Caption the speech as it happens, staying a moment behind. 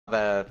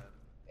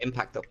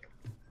impact up.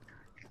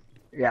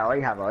 Yeah, I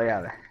have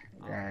it.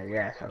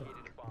 Yeah, so.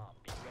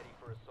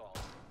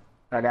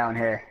 Go down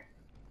here.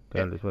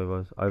 Down this way,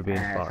 boys. I've been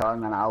So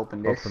I'm gonna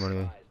open this. them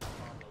anyway.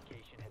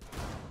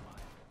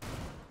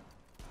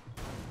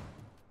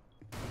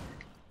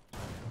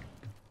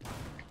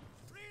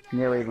 Can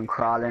you even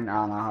crawl in?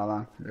 Oh no, hold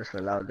on. Just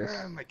reload this.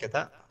 I might get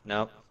that.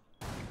 No.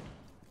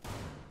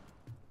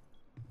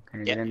 Can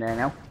you get in there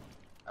now?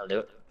 I'll do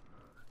it.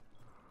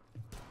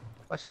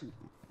 What?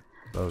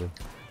 Slowly.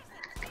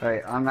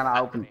 Right, I'm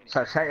gonna open.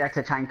 So say that's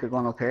a tanker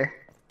going up here.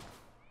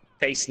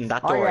 Facing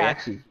that Oh door, yeah, yeah?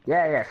 actually.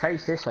 Yeah,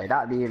 face this way.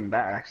 That'd be even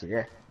better, actually,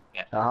 yeah.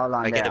 Yeah. So hold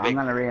on I get there. a big- I'm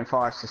gonna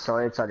reinforce the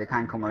side so they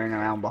can't come in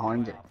around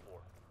behind you.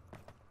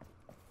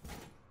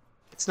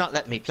 It's not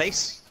letting me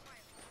place.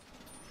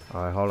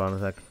 Alright, hold on a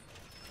sec.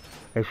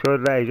 It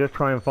should lay. Just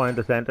try and find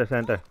the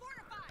center.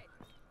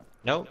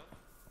 No.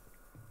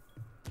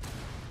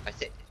 I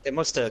think they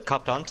must have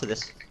copped onto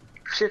this.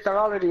 Shit, they're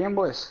already in,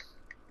 boys.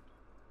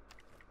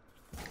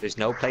 There's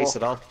no place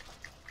at all.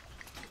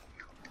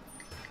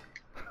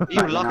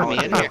 You locking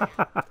me in here.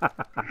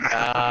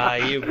 Ah,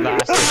 you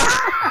bastard.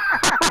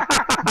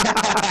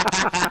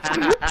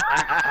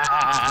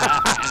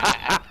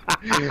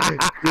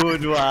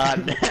 Good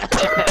one.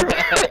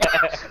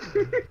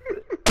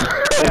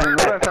 There's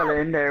another fella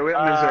in there with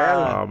him as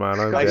well. Oh man,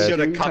 I'm I dead. should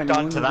have copped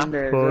onto that.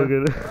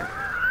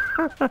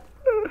 Fucking.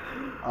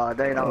 Oh,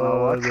 they don't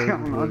know what's that's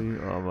going on. funny.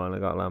 Oh man, I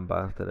got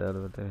lambasted out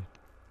of it there.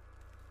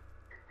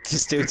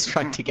 This dude's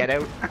trying to get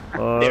out.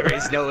 Oh, There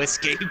is no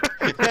escape.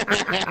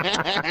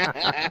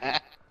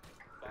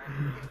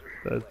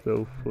 that's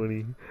so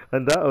funny.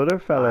 And that other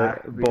fella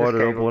we just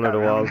boarded gave up up one of that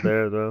the round. walls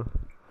there as well.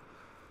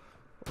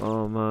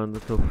 Oh man,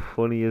 that's so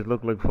funny. You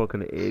look like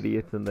fucking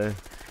idiots in there.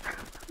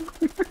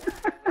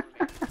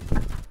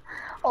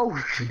 Oh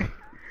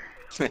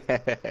shit.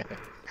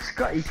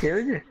 Scotty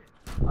killed you.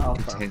 Oh,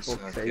 for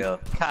fuck's sake.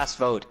 Cast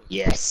vote.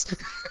 Yes.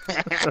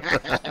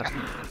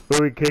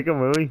 Will we kick him,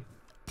 will we?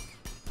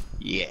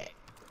 Yeah.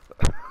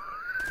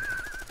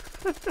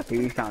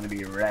 He's going to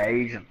be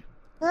raging.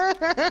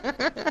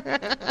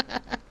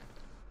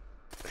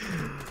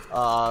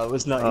 Oh, it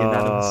was not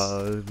unanimous.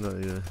 Oh, it's not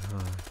unanimous.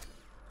 Oh.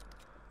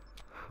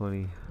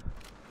 Funny.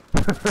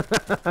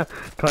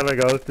 Connor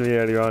goes to me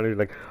earlier on. He's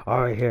like,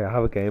 "Alright, here, I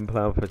have a game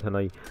plan for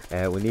tonight.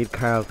 We need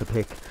Karl to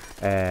pick,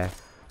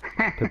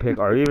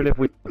 or even if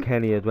we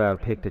Kenny as well,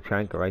 pick the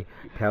chanker, right?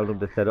 Tell them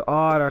to set it.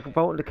 Oh, they're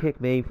voting to kick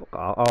me.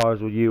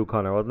 Ours was you,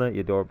 Connor, wasn't it?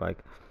 You dirtbag.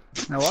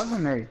 It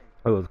wasn't me.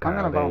 It was I'm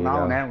Karl. going to vote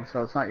no now,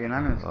 so it's not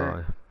unanimous.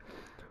 Oh,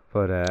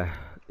 but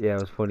yeah,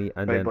 it was funny.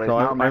 And Right, then boys, so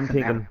no I'm messing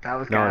thinking, now. That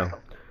was no, gas.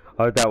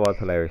 oh, that was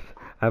hilarious.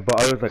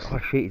 But I was like, oh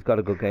shit, he's got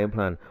a good game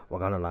plan. We're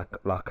gonna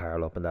lock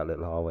Karl up in that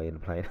little hallway in the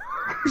plane.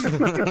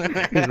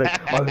 He's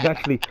like,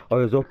 I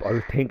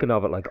was thinking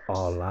of it like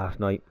all last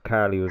night.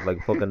 Karl, he was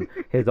like fucking,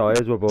 his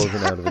eyes were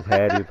buzzing out of his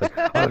head. He was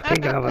like, I was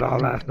thinking of it all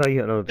last night,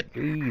 and I was like,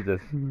 Jesus.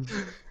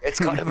 It's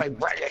gonna be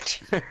brilliant.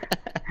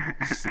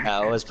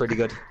 That was pretty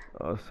good.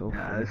 Oh, so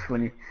Yeah, funny. it's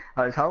funny.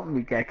 I was hoping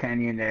we'd get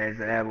Kenny in there as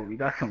well, but we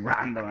got some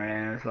random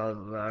around as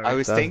well. I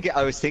was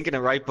thinking it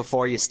right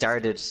before you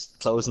started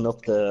closing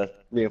up the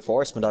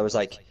reinforcement. I was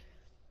like,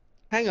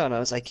 hang on. I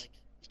was like, you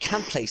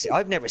can't place it.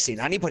 I've never seen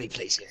anybody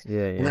place it.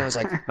 Yeah. And I was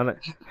like, And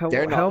like, how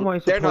They're not- am I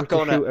they're supposed not to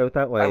gonna- shoot out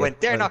that way? I went,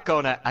 they're not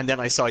gonna. And then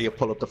I saw you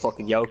pull up the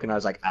fucking yoke, and I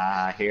was like,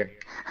 ah, here.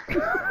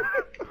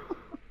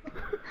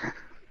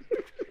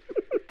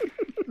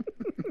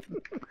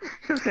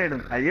 Just said,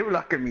 are you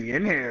locking me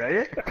in here, are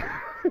you?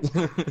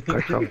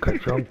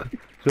 Ka-chunk.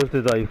 Just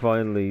as I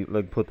finally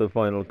put the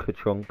final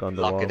ka-chunk on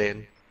the wall. Lock it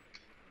in.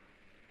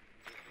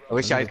 I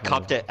wish I'd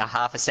copped it a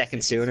half a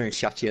second sooner and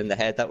shot you in the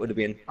head. That would have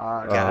been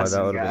Oh, gas.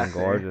 That would have gas,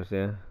 been gorgeous,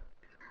 yeah.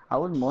 I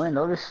wouldn't mind.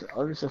 I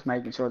was just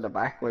making sure the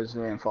back was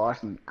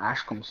reinforced and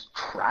Ash comes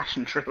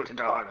crashing through the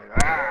door.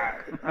 Like, ah!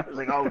 I was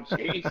like, oh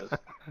Jesus.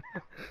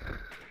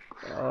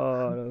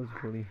 Oh, that was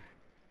funny.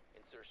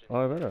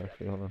 Oh, I better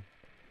actually, hold on.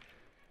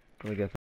 Let me get